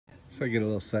So I get a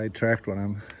little sidetracked when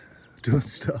I'm doing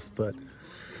stuff, but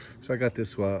so I got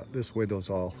this window's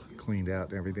all cleaned out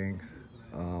and everything.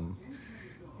 And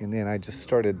then I just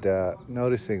started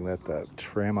noticing that the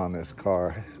trim on this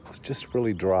car was just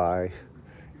really dry.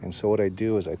 And so what I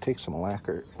do is I take some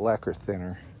lacquer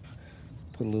thinner,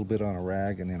 put a little bit on a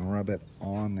rag, and then rub it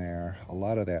on there. A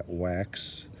lot of that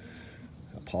wax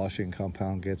polishing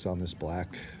compound gets on this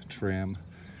black trim.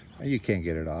 You can't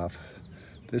get it off.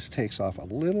 This takes off a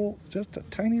little, just a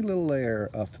tiny little layer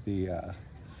of the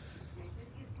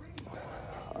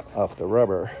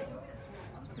rubber,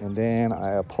 and then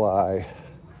I apply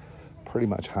pretty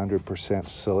much 100%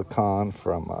 silicone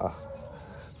from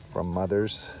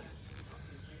Mother's.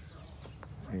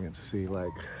 You can see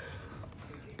like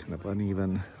kind of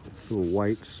uneven little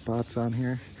white spots on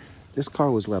here. This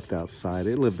car was left outside.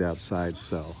 It lived outside,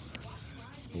 so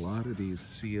a lot of these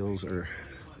seals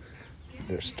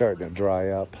they're starting to dry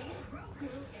up.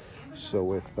 So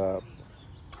with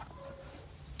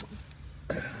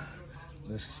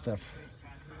this stuff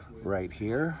right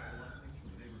here,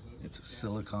 it's a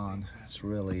silicone. It's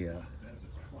really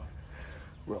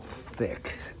real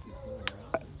thick.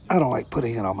 I don't like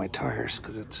putting it on my tires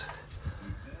because it's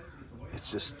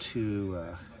just too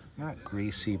not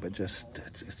greasy, but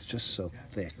it's just so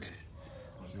thick.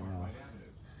 You know,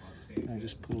 I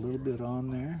just put a little bit on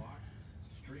there.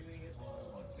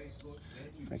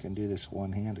 If I can do this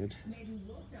one-handed.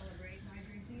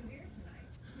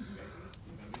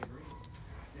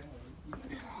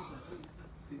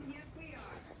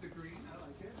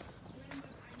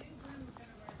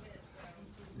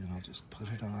 Then I'll just put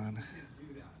it on.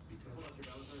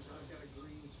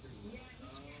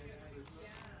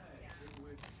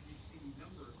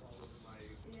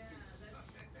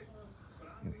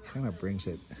 And it kind of brings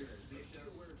it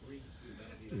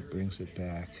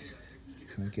back.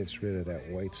 It kind of gets rid of that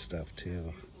white stuff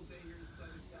too.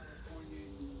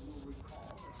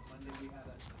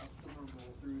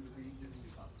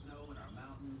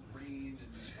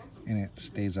 And it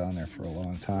stays on there for a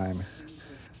long time.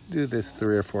 Do this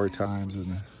 3 or 4 times in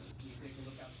the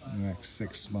next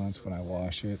 6 months when I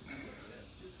wash it.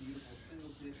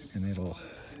 And it'll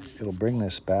bring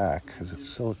this back because it's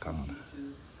silicone.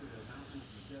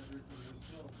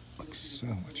 Looks so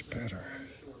much better.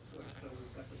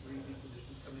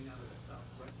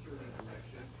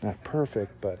 Not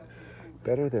perfect, but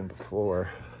better than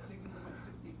before.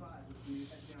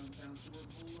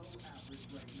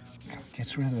 It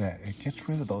gets rid of that. It gets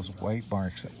rid of those white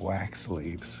marks that wax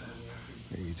leaves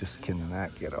that you just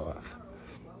cannot get off.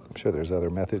 I'm sure there's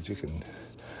other methods you can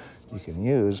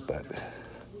use, but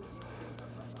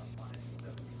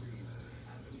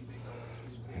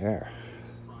there.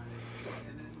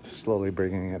 Slowly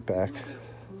bringing it back.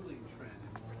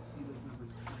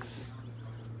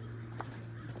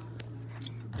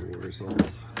 Doors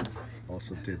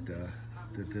also did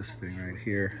this thing right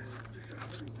here.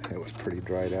 It was pretty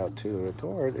dried out too. The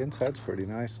door, the inside's pretty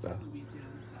nice though.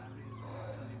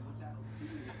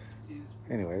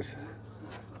 Anyways,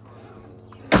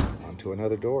 on to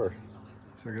another door.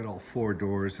 So I got all 4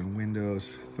 doors and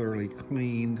windows thoroughly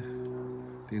cleaned.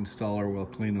 The installer will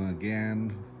clean them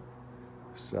again.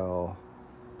 So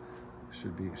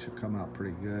should come out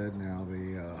pretty good. Now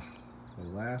the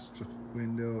last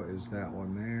window is that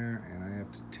one there, and I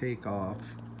have to take off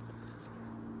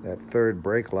that 3rd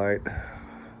brake light.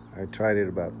 I tried it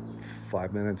about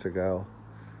 5 minutes ago.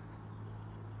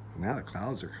 Now the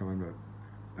clouds are coming, but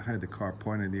I had the car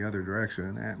pointed the other direction,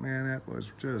 and that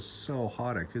was just so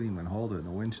hot I couldn't even hold it.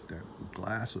 The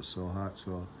glass was so hot,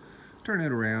 so turn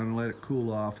it around and let it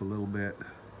cool off a little bit.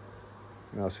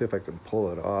 And I'll see if I can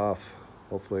pull it off.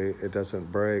 Hopefully it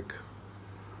doesn't break.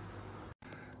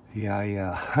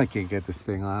 Yeah, I can't get this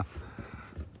thing off.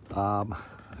 I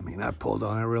mean, I pulled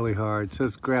on it really hard.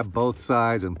 Just grab both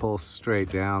sides and pull straight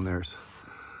down. There's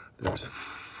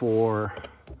 4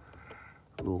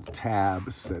 little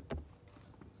tabs that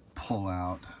pull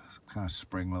out. It's kind of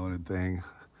spring-loaded thing.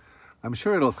 I'm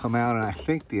sure it'll come out, and I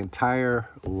think the entire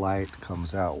light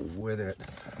comes out with it.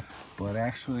 But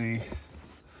actually,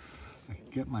 I can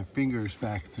get my fingers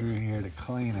back through here to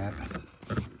clean it.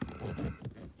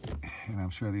 And I'm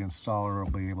sure the installer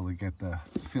will be able to get the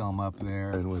film up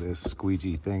there and with his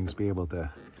squeegee things be able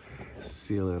to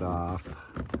seal it off.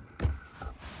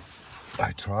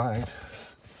 I tried.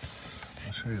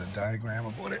 I'll show you the diagram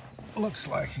of what it looks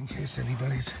like in case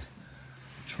anybody's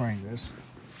trying this.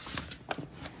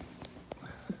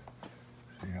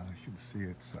 Yeah, you can see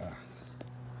it's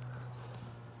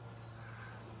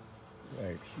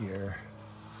right here.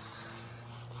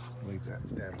 I believe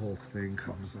that whole thing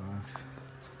comes off.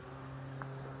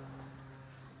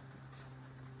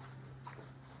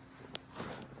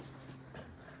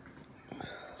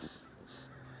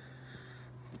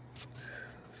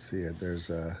 see it. There's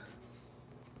a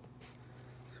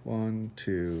 1,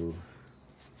 2,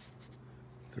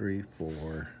 3,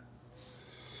 4,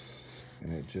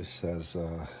 and it just says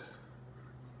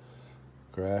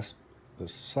grasp the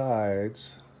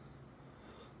sides,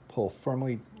 pull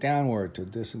firmly downward to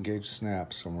disengage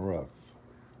snaps from roof.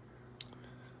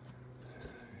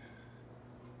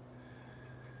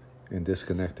 And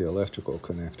disconnect the electrical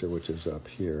connector, which is up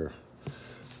here.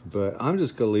 But I'm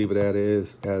just gonna leave it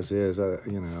as is.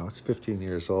 You know, it's 15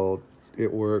 years old.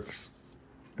 It works.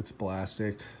 It's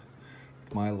plastic.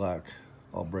 With my luck,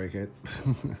 I'll break it.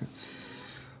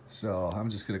 So I'm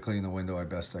just gonna clean the window as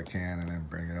best I can and then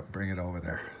bring it over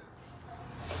there.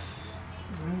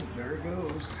 There it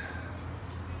goes.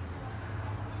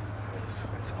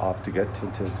 It's off to get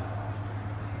tinted.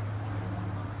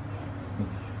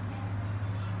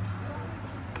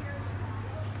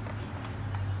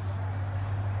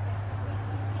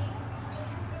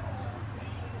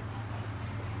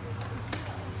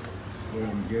 What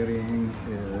I'm getting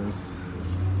is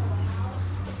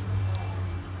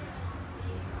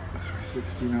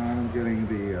 369. I'm getting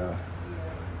the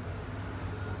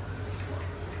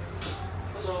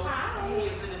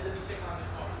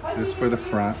this for the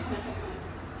front,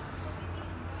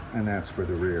 and that's for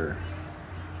the rear.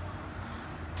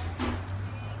 So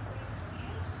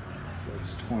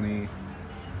it's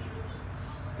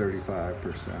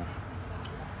 35%.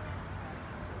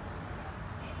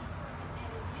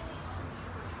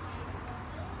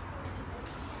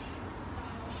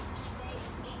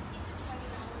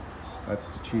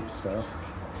 That's the cheap stuff.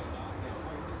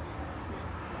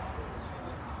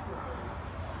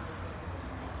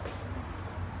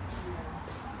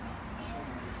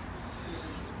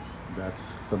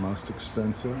 That's the most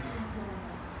expensive.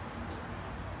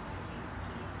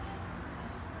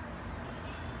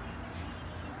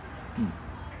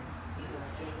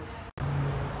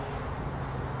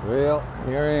 Well,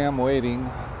 here I am waiting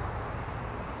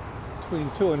between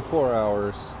 2 and 4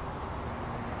 hours.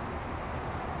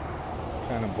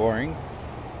 Kind of boring.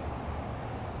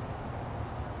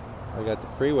 I got the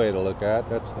freeway to look at.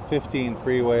 That's the 15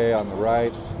 freeway on the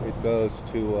right. It goes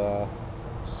to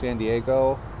San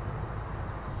Diego.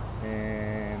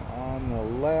 And on the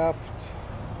left,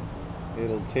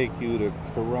 it'll take you to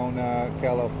Corona,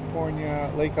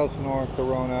 California, Lake Elsinore,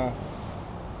 Corona.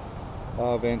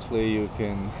 Eventually you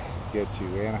can get to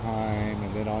Anaheim,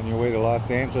 and then on your way to Los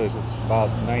Angeles, it's about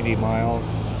 90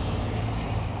 miles.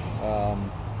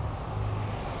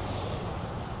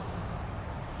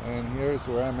 And here's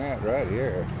where I'm at, right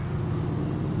here.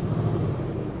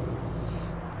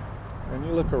 And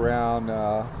you look around,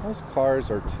 most cars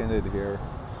are tinted here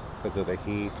because of the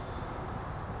heat.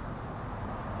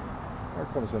 Here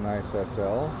comes a nice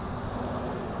SL.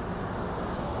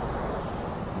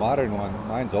 Modern one,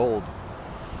 mine's old.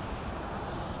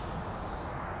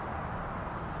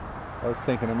 I was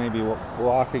thinking of maybe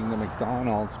walking to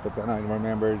McDonald's, but then I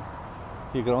remembered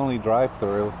you could only drive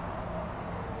through.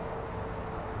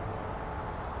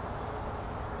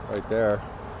 Right there.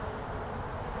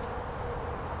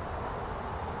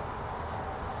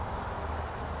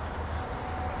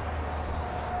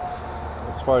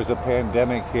 As far as the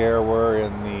pandemic here, we're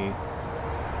in the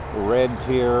red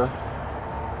tier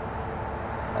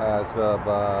as of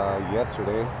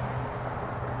yesterday.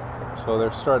 So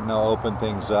they're starting to open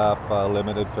things up,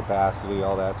 limited capacity,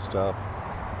 all that stuff.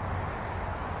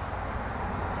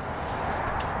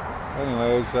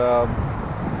 Anyways, I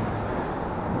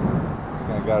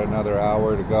got another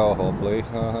hour to go, hopefully.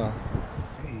 Hey,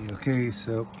 okay,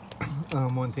 so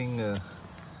one thing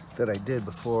that I did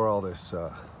before all this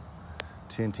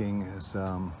tinting is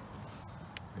I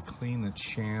cleaned the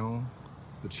channel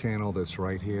that's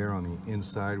right here on the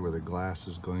inside where the glass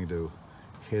is going to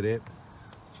hit it.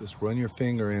 Just run your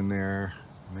finger in there,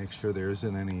 make sure there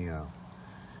isn't any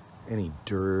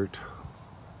dirt,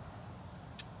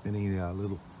 any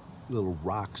little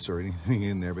rocks or anything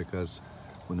in there, because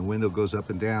when the window goes up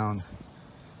and down,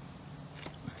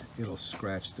 it'll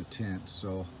scratch the tint.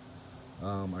 So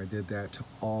I did that to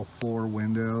all 4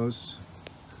 windows.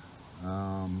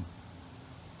 Then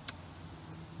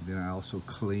I also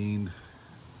cleaned,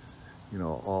 you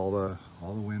know, all the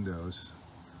windows.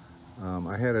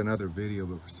 I had another video,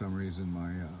 but for some reason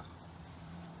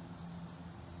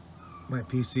my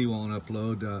PC won't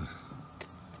upload a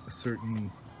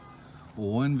certain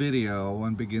one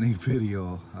beginning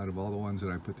video out of all the ones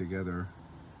that I put together.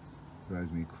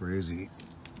 Drives me crazy.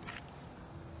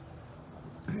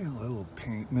 Hey, a little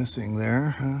paint missing there,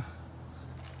 huh?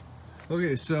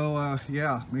 Okay, so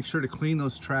yeah, make sure to clean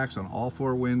those tracks on all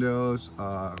 4 windows.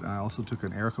 I also took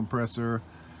an air compressor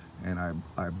and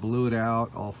I blew it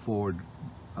out all 4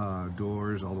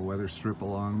 doors, all the weather strip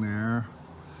along there.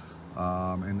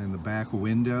 And then the back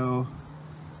window,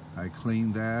 I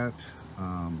cleaned that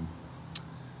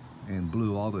and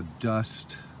blew all the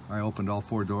dust. I opened all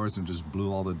 4 doors and just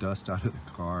blew all the dust out of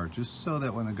the car, just so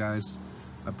that when the guys,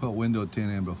 I put window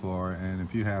tint in before, and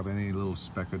if you have any little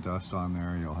speck of dust on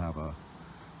there, you'll have a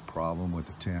problem with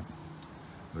the tint.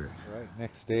 Okay. All right,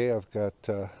 next day I've got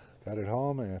it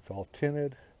home and it's all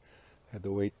tinted. Had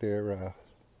to wait there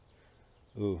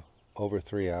over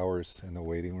 3 hours in the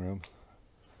waiting room.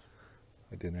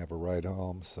 I didn't have a ride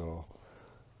home, so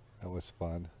that was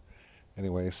fun.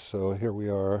 Anyway, so here we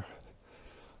are.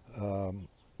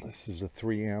 This is a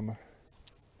 3M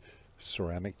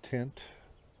ceramic tint.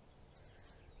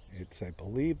 It's, I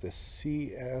believe, the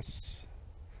CS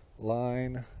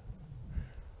line.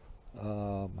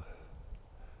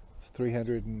 It's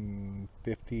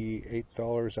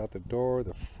 $358 out the door.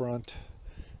 The front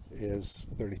is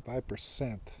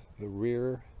 35%. The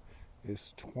rear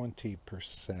is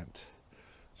 20%.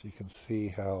 So you can see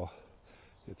how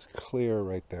it's clear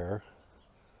right there.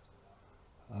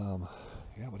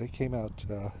 Yeah, but it came out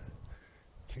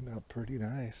pretty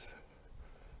nice.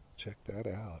 Check that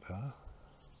out, huh?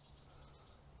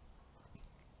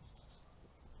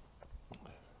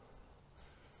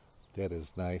 That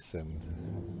is nice and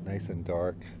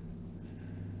dark.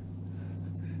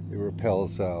 It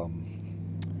repels, I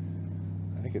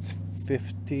think it's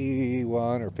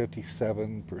 51 or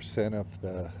 57% of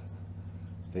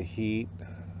the heat,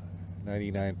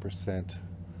 99%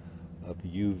 of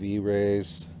UV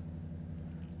rays.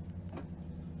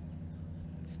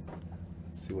 Let's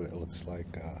see what it looks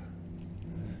like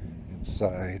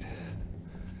inside.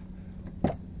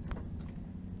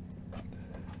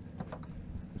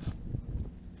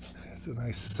 It's a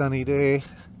nice sunny day.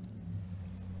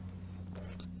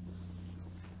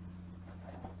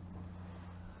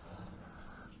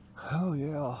 Oh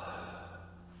yeah,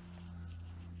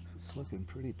 it's looking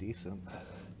pretty decent.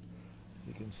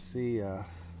 You can see, let's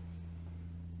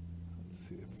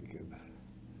see if we can,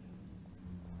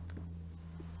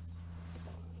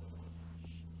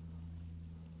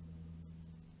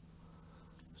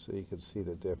 so you can see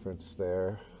the difference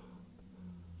there.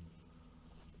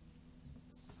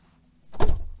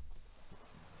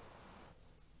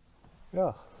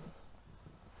 Yeah.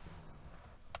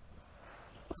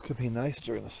 This could be nice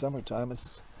during the summertime.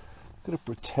 It's going to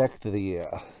protect the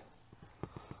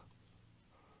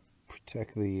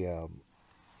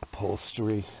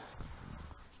upholstery.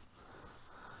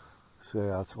 So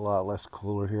yeah, it's a lot less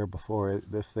cooler here. Before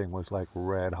this thing was like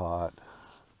red hot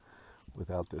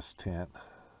without this tint.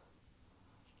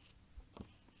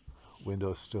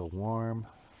 Window's still warm.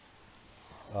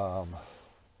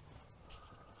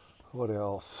 What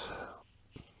else?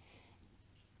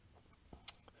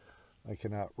 I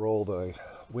cannot roll the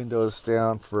windows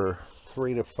down for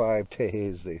 3 to 5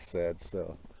 days, they said,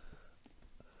 so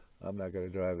I'm not going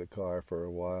to drive the car for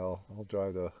a while. I'll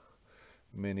drive the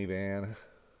minivan.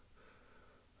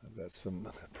 I've got some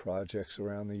projects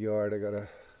around the yard. I got to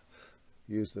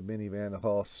use the minivan to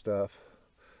haul stuff.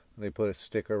 They put a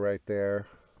sticker right there.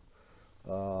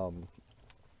 They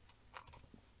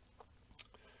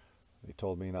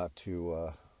told me not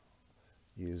to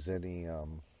use any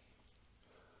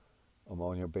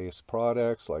ammonia-based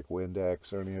products like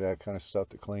Windex or any of that kind of stuff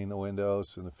to clean the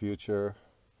windows in the future.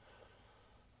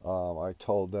 I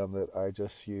told them that I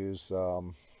just use,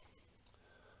 to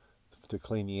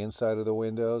clean the inside of the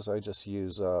windows, I just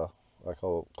use like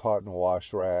a cotton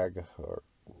wash rag or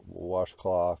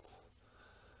washcloth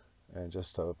and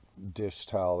just a dish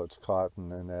towel that's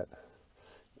cotton in it,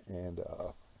 and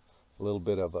a little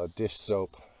bit of a dish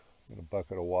soap in a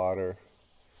bucket of water,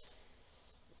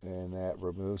 and that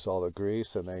removes all the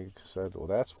grease. And they said, well,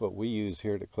 that's what we use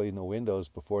here to clean the windows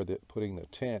before putting the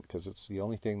tint, because it's the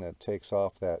only thing that takes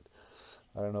off that,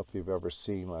 I don't know if you've ever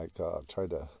seen, like tried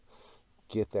to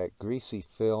get that greasy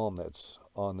film that's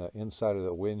on the inside of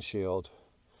the windshield,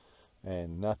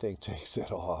 and nothing takes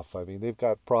it off. I mean, they've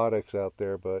got products out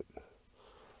there, but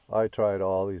I tried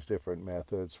all these different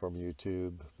methods from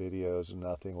YouTube videos and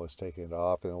nothing was taking it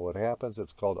off. And what happens,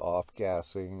 it's called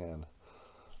off-gassing, and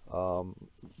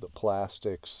the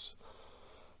plastics,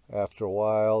 after a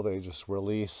while, they just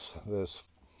release this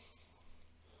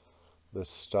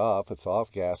stuff. It's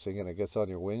off-gassing, and it gets on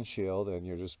your windshield, and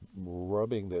you're just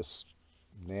rubbing this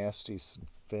nasty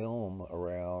film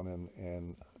around,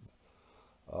 and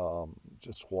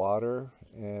just water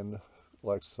and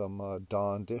like some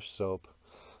Dawn dish soap.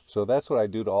 So that's what I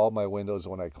do to all my windows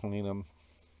when I clean them.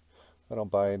 I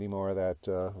don't buy any more of that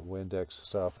Windex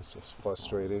stuff. It's just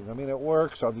frustrating. I mean, it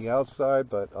works on the outside,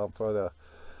 but for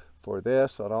for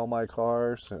this on all my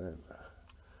cars, and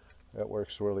that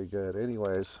works really good.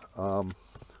 Anyways,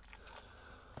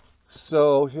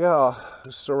 so yeah,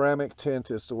 ceramic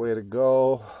tint is the way to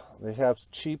go. They have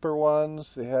cheaper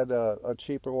ones. They had a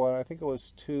cheaper one. I think it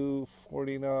was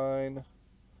 $2.49.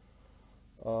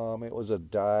 It was a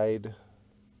dyed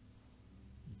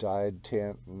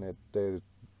tint, and it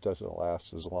doesn't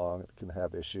last as long. It can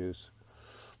have issues.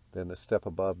 Then the step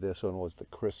above this one was the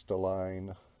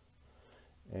crystalline,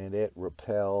 and it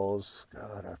repels.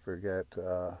 God, I forget.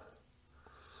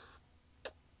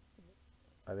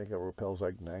 I think it repels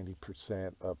like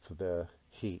 90% of the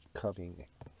heat coming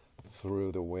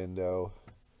through the window,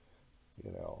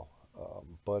 you know.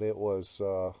 But it was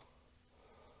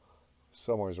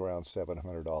somewhere around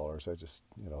 $700. I just,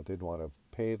 you know, didn't want to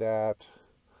pay that.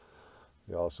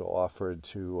 They also offered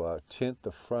to tint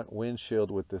the front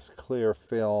windshield with this clear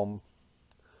film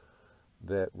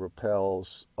that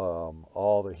repels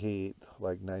all the heat,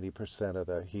 like 90% of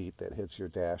the heat that hits your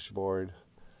dashboard.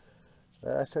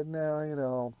 I said, no, you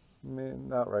know,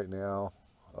 not right now.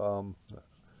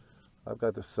 I've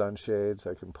got the sunshades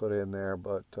I can put in there,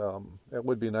 but it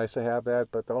would be nice to have that.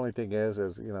 But the only thing is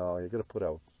you know, you're going to put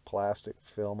a plastic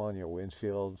film on your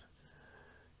windshield.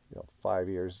 You know, 5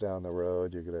 years down the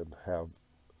road, you're going to have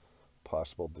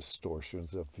possible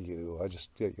distortions of view. I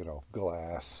just get, you know,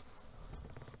 glass.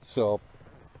 So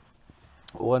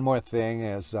one more thing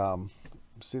is,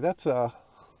 see, that's a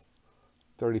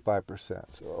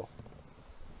 35%. So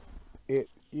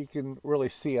you can really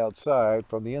see outside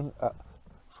from the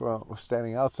from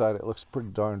standing outside. It looks pretty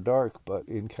darn dark. But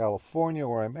in California,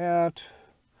 where I'm at,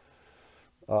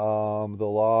 the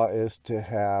law is to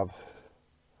have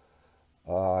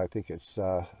I think it's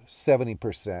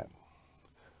 70%.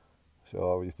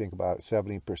 So when you think about it,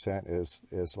 70%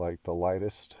 is like the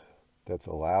lightest that's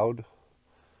allowed,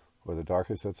 or the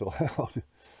darkest that's allowed.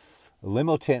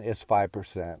 Limo tint is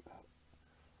 5%.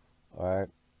 All right,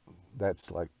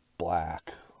 that's like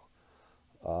black.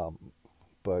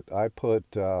 But I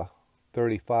put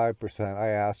 35%. I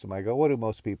asked him, I go, what do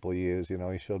most people use? You know,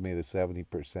 he showed me the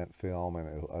 70% film,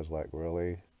 and I was like,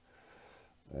 really?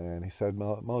 And he said,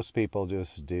 most people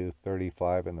just do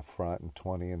 35 in the front and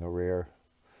 20 in the rear.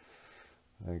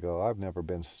 And I go, I've never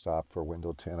been stopped for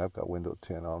window tint. I've got window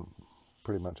tint on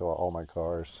pretty much all my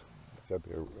cars. Got to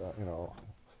be, you know,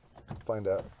 find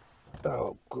out.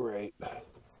 Oh, great.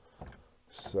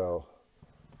 So,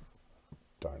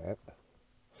 darn it.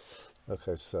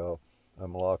 Okay, so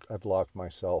I've locked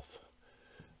myself.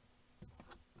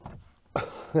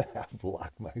 I've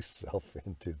locked myself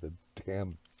into the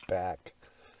damn back.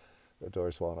 The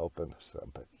doors won't open. So,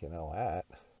 but you know what?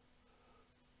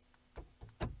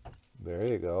 There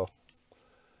you go.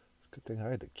 Good thing I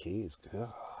had the keys.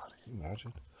 God, can you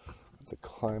imagine? I have to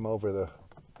climb over the.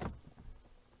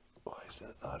 Why is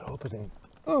it not opening?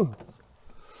 Oh,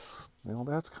 well,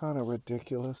 that's kind of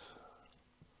ridiculous.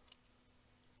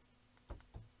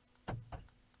 God,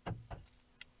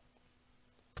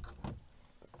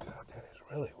 that is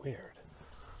really weird.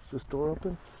 Is this door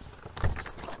open?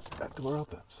 That door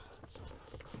opens.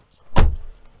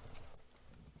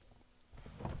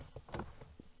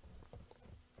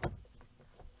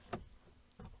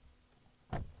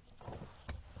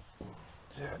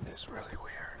 That is really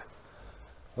weird.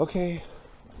 Okay.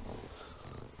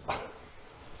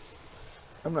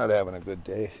 I'm not having a good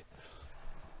day.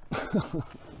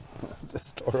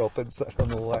 This door opens. I don't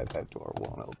know why that door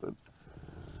won't open.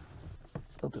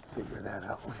 I'll have to figure that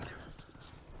out later.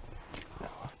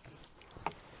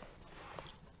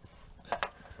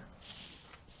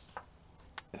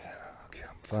 Okay,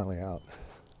 I'm finally out.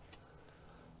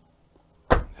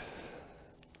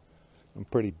 I'm a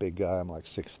pretty big guy. I'm like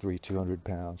 6'3", 200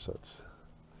 pounds, so it's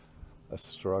a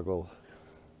struggle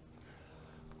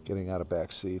getting out of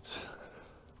back seats.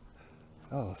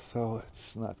 Oh, so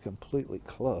it's not completely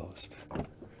closed.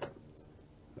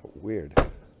 Weird.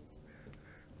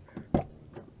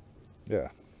 Yeah.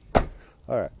 All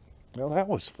right. Well, that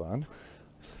was fun.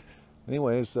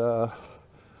 Anyways,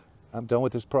 I'm done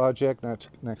with this project.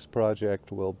 Next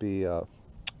project will be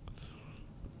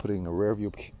putting a rear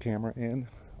view camera in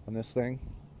on this thing.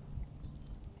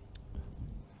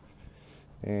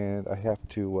 And I have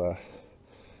to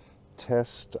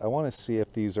test. I want to see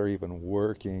if these are even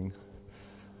working.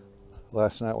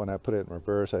 Last night when I put it in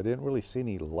reverse, I didn't really see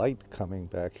any light coming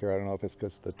back here. I don't know if it's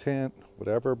because of the tint,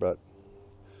 whatever, but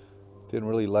didn't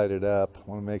really light it up. I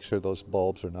want to make sure those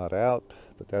bulbs are not out,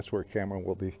 but that's where camera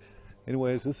will be.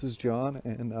 Anyways, this is John,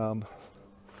 and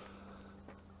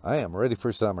I am ready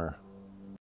for summer.